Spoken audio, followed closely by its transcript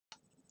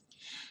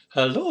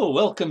Hello,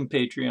 welcome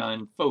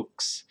Patreon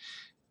folks.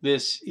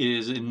 This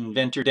is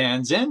Inventor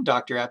Dan Zen,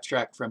 Dr.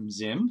 Abstract from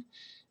ZIM,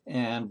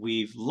 and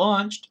we've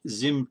launched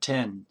ZIM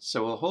 10.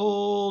 So a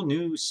whole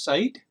new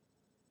site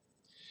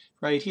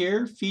right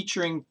here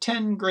featuring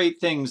 10 great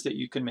things that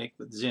you can make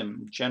with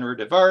ZIM.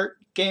 Generative art,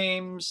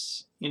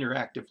 games,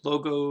 interactive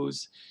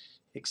logos,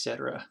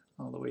 etc.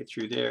 All the way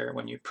through there.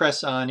 When you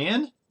press on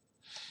in,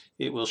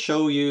 it will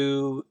show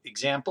you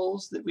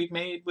examples that we've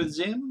made with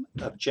ZIM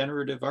of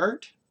generative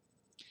art.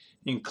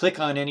 You can click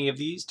on any of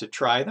these to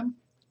try them.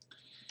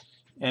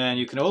 And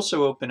you can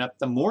also open up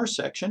the More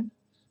section.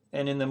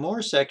 And in the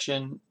More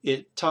section,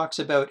 it talks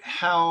about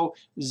how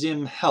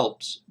ZIM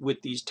helps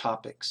with these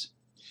topics.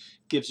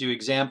 Gives you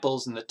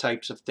examples and the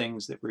types of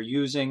things that we're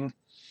using.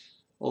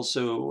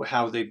 Also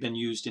how they've been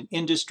used in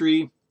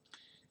industry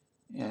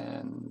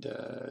and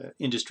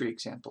industry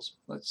examples.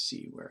 Let's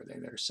see where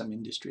there's some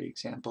industry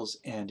examples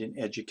and in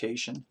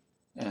education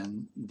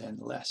and then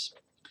less.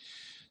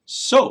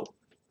 So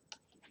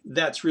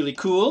that's really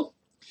cool.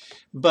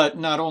 But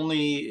not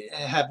only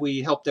have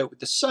we helped out with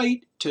the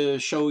site to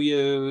show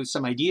you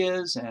some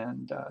ideas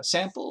and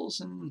samples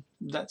and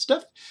that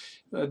stuff,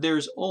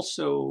 there's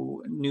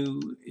also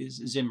new is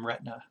ZIM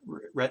Retina.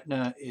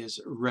 Retina is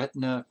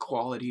retina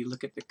quality.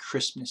 Look at the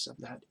crispness of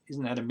that.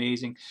 Isn't that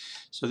amazing?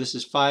 So this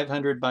is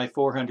 500 by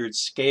 400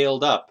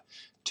 scaled up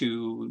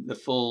to the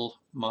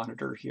full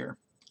monitor here.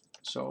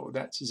 So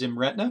that's ZIM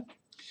Retina.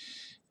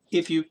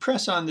 If you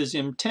press on the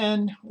ZIM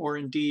 10, or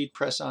indeed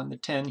press on the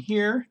 10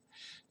 here,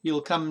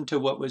 you'll come to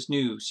what was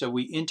new. So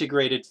we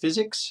integrated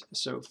physics.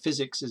 So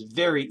physics is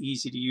very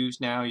easy to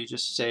use now. You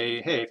just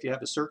say, hey, if you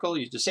have a circle,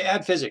 you just say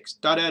add physics,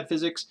 .add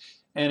physics,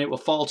 and it will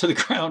fall to the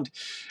ground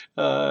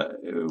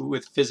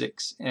with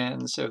physics.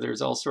 And so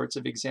there's all sorts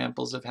of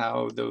examples of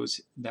how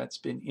that's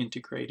been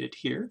integrated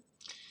here.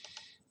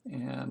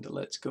 And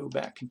let's go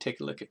back and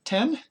take a look at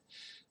 10.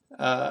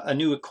 A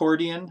new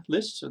accordion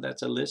list, so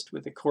that's a list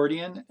with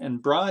accordion,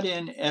 and brought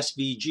in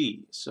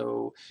SVG.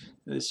 So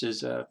this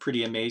is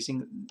pretty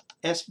amazing.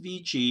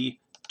 SVG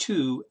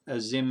to a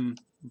ZIM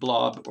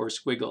blob or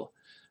squiggle.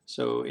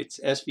 So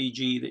it's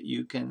SVG that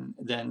you can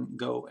then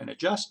go and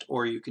adjust,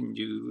 or you can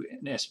do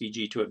an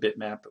SVG to a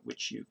bitmap,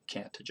 which you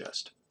can't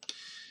adjust.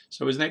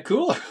 So isn't that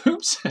cool?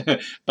 Oops,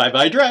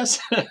 bye-bye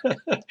dress.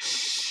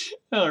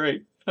 All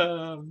right.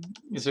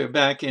 So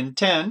back in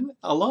 10,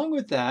 along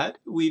with that,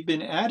 we've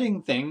been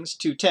adding things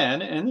to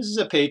 10, and this is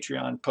a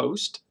Patreon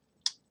post.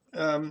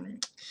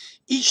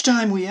 Each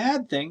time we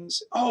add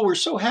things, we're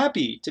so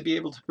happy to be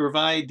able to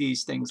provide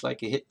these things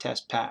like a hit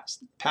test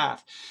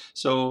path.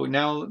 So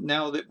now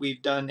that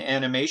we've done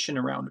animation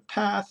around a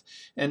path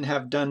and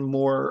have done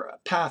more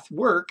path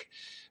work,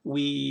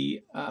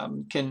 we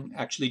can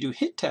actually do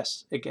hit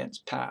tests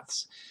against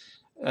paths.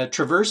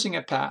 Traversing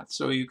a path,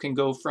 so you can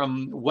go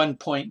from one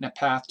point in a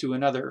path to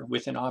another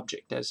with an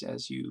object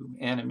as you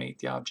animate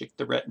the object.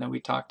 The retina we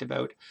talked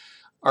about.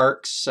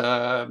 Arcs,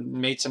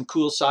 made some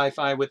cool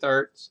sci-fi with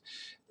arcs.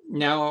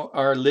 Now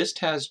our list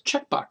has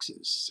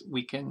checkboxes.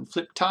 We can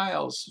flip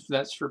tiles.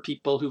 That's for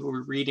people who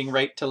are reading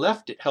right to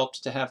left. It helps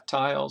to have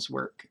tiles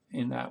work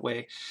in that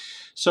way.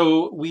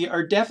 So we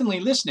are definitely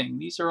listening.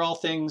 These are all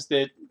things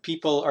that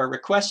people are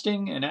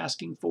requesting and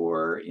asking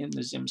for in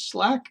the ZIM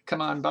Slack. Come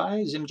on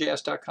by,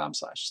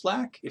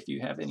 zimjs.com/Slack if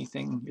you have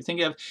anything you're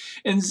thinking of.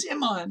 And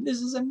ZimOn,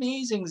 this is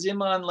amazing.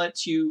 ZimOn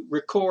lets you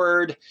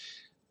record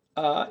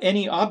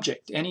any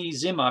object, any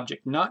ZIM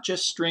object, not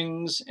just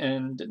strings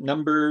and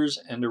numbers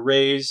and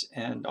arrays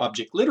and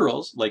object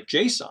literals like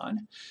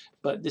JSON,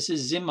 but this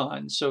is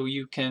ZimOn. So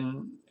you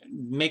can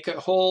make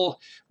a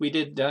whole, we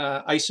did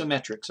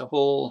isometrics, a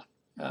whole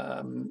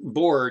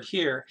board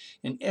here,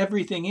 and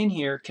everything in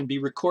here can be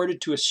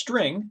recorded to a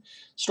string,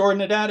 stored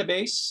in a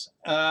database,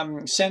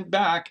 sent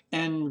back,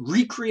 and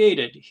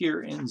recreated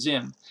here in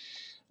ZIM.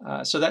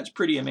 So that's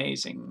pretty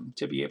amazing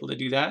to be able to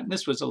do that. And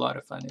this was a lot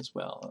of fun as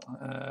well,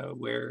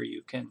 where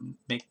you can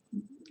make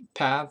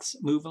paths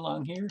move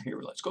along here. Here,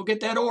 let's go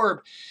get that orb.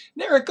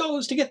 There it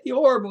goes to get the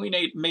orb.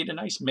 We made a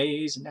nice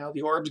maze, and now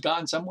the orb's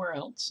gone somewhere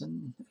else,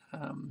 and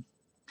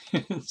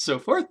so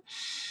forth.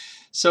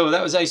 So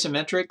that was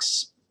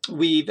isometrics.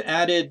 We've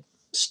added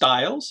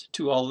styles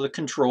to all of the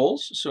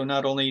controls. So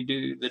not only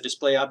do the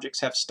display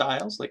objects have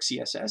styles like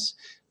CSS,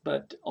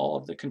 but all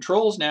of the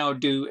controls now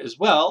do as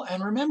well.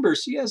 And remember,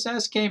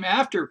 CSS came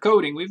after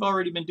coding. We've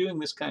already been doing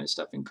this kind of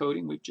stuff in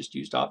coding. We've just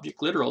used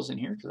object literals in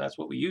here because that's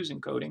what we use in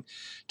coding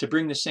to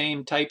bring the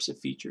same types of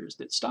features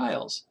that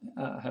styles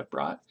have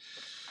brought.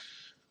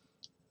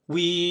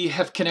 We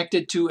have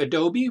connected to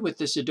Adobe with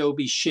this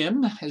Adobe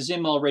Shim.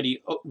 ZIM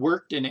already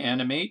worked in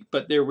Animate,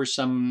 but there were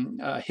some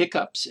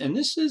hiccups. And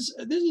this is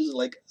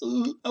like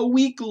a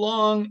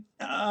week-long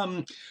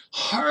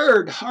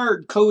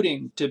hard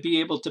coding to be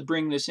able to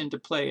bring this into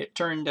play. It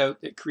turned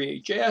out that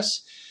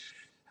Create.js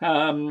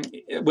Um,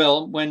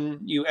 well, when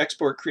you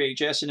export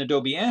Create.js in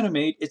Adobe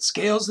Animate, it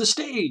scales the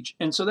stage.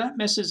 And so that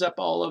messes up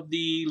all of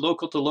the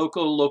local to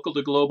local, local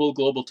to global,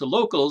 global to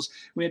locals.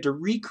 We had to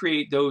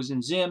recreate those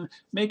in ZIM,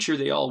 make sure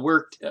they all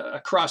worked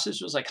across.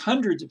 This was like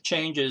hundreds of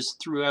changes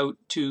throughout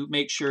to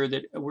make sure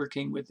that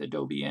working with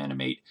Adobe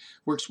Animate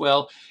works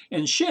well.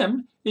 And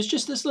shim is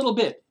just this little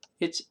bit.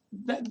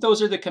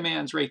 Those are the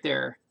commands right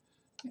there.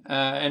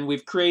 And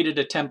we've created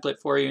a template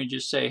for you and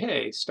just say,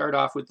 hey, start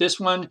off with this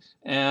one,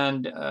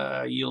 and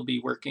you'll be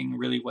working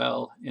really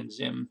well in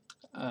ZIM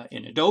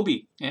in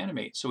Adobe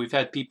Animate. So we've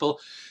had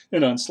people,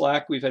 and on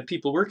Slack, we've had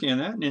people working on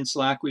that. And in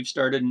Slack, we've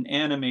started an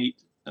Animate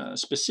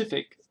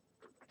specific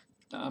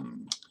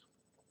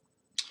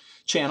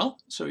channel.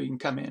 So you can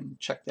come in and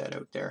check that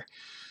out there.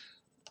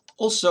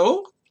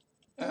 Also,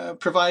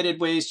 provided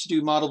ways to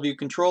do model view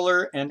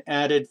controller and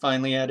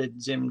finally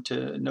added ZIM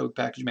to Node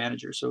Package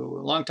Manager. So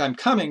a long time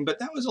coming, but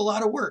that was a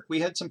lot of work.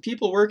 We had some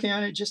people working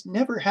on it, just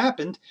never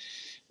happened.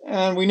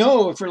 And we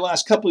know for the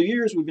last couple of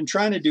years we've been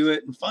trying to do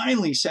it, and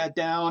finally sat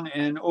down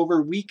and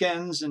over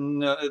weekends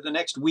and the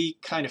next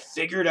week kind of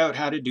figured out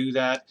how to do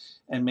that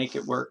and make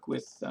it work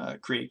with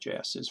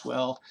Create.js as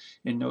well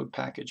in Node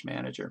Package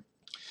Manager.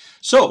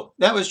 So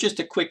that was just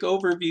a quick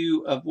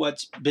overview of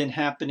what's been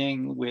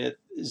happening with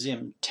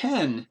ZIM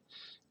 10.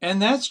 And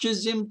that's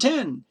just ZIM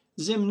 10.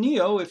 ZIM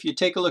Neo, if you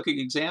take a look at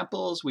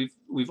examples,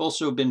 we've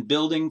also been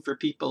building for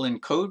people in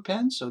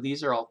CodePen. So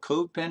these are all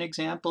CodePen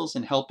examples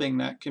and helping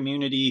that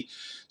community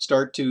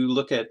start to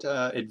look at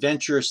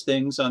adventurous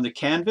things on the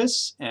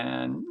canvas.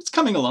 And it's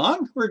coming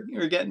along.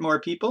 We're getting more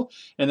people.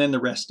 And then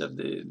the rest of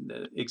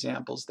the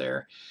examples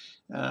there.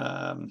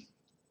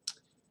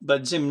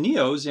 But ZIM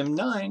Neo, ZIM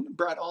 9,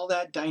 brought all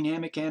that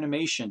dynamic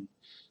animation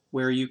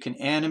where you can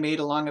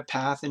animate along a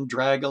path and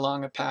drag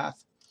along a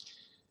path.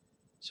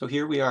 So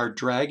here we are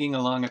dragging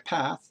along a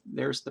path.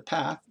 There's the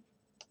path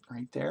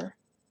right there.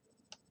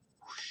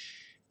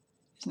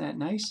 Isn't that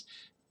nice?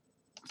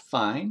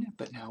 Fine,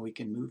 but now we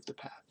can move the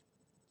path.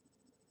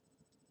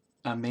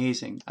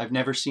 Amazing. I've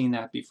never seen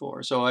that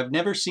before. So I've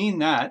never seen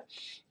that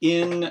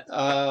in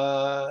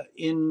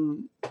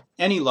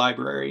any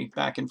library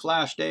back in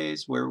Flash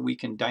days where we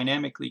can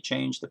dynamically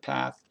change the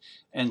path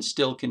and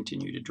still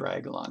continue to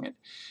drag along it.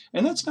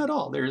 And that's not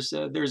all.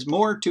 There's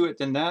more to it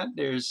than that.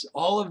 There's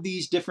all of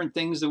these different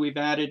things that we've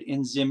added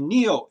in ZIM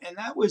Neo, and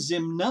that was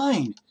ZIM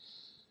 9.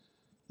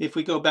 If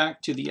we go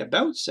back to the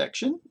About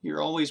section,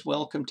 you're always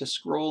welcome to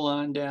scroll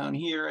on down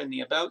here in the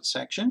About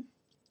section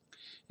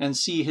and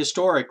see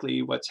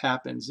historically what's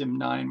happened. ZIM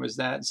 9 was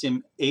that.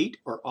 ZIM 8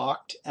 or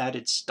Oct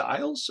added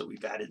styles, so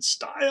we've added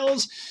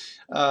styles,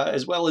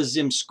 as well as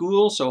ZIM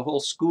School, so a whole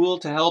school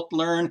to help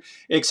learn,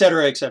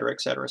 etc., etc.,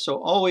 etc. So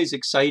always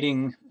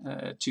exciting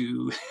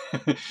to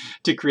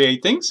to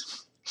create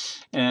things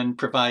and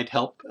provide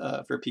help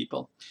for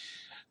people.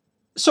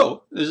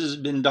 So this has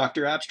been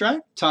Dr.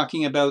 Abstract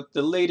talking about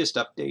the latest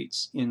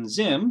updates in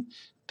ZIM.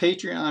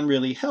 Patreon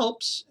really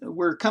helps.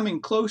 We're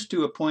coming close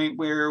to a point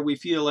where we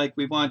feel like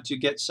we want to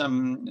get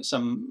some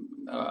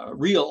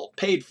real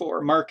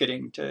paid-for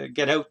marketing to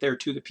get out there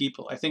to the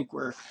people. I think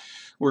we're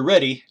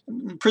ready.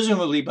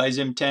 Presumably by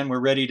ZIM 10, we're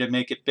ready to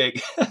make it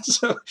big.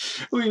 So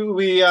we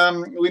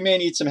may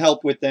need some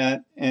help with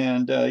that,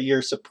 and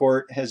your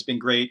support has been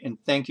great. And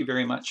thank you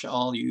very much,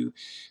 all you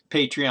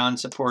Patreon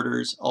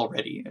supporters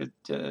already.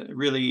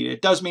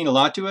 It does mean a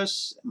lot to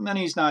us.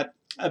 Money's not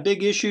a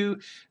big issue,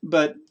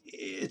 but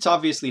it's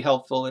obviously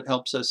helpful. It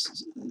helps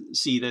us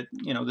see that,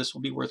 this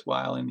will be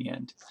worthwhile in the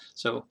end.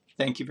 So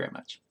thank you very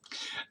much.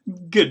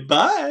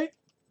 Goodbye.